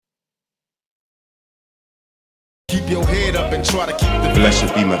Keep your head up and try to keep the faith.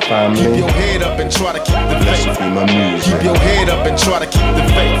 Blessed be my family. Keep your head up and try to keep the faith. Blessed be my music. Keep your head up and try to keep the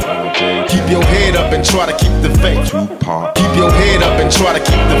faith. Keep your head up and try to keep the faith. Tupac. Keep your head up and try to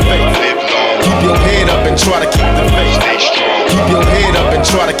keep the faith. Keep your head up and try to keep the faith. Stay strong. Keep your head up and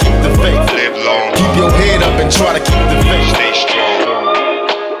try to keep the faith. Live long. Keep your head up and try to keep the faith. Stay strong.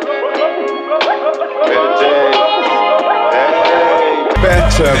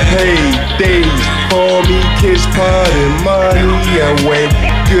 Better paid days for me, kids putting money away.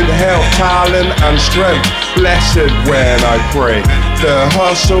 Good health, talent and strength, blessed when I pray. The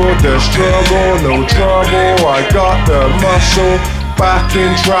hustle, the struggle, no trouble, I got the muscle. Back in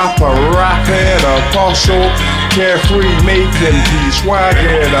trap, a rapping apostle. Carefree, making peace,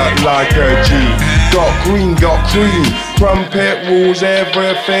 swagging up like a G. Got green, got cream, crumpet rules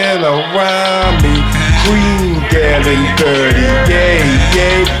everything around me. Cream getting dirty, yay,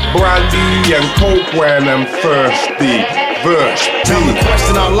 yay. Brandy and coke when I'm thirsty. Verse Time to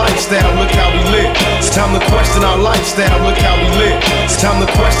question our lifestyle, look how we live. It's time to question our lifestyle, look how we live. It's time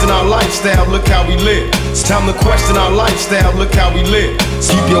to question our lifestyle, look how we live. It's time to question our lifestyle, look how we live.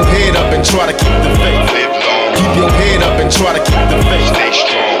 So keep your head up and try to keep the faith. Live long. Keep your head up and try to keep the faith. Stay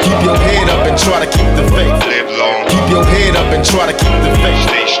strong. Keep your head up and try to keep the faith. Live long. Keep your head up and try to keep the faith.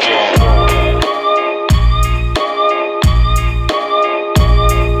 Stay strong.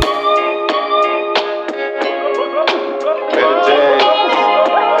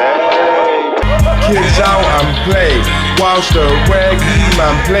 Kids out and play, whilst the reggae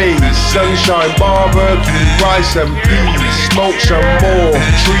man plays. Sunshine, barbecue, rice and peas. Smoke some more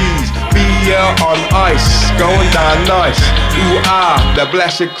trees, beer on ice, going down nice. Ooh ah, the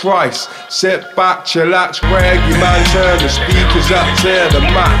blessed Christ. Sit back, chillax, reggae man, turn the speakers up to the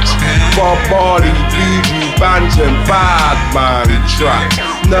max. Bob Marley, Fuji, Bantam, bad man tracks.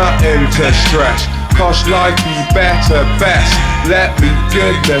 Nothing to stress, cause life be better best. Let me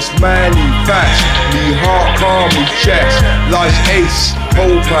goodness manifest. Me heart, calm, me chest. Life's ace,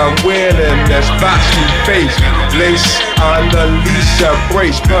 hope and willingness. That's me face. Lace under Lisa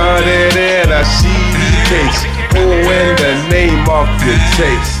brace. Put it in a CD case. All in the name of your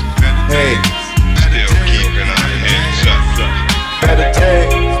taste. Hey, Still keeping our heads up. better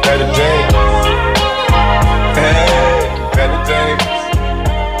days, better days.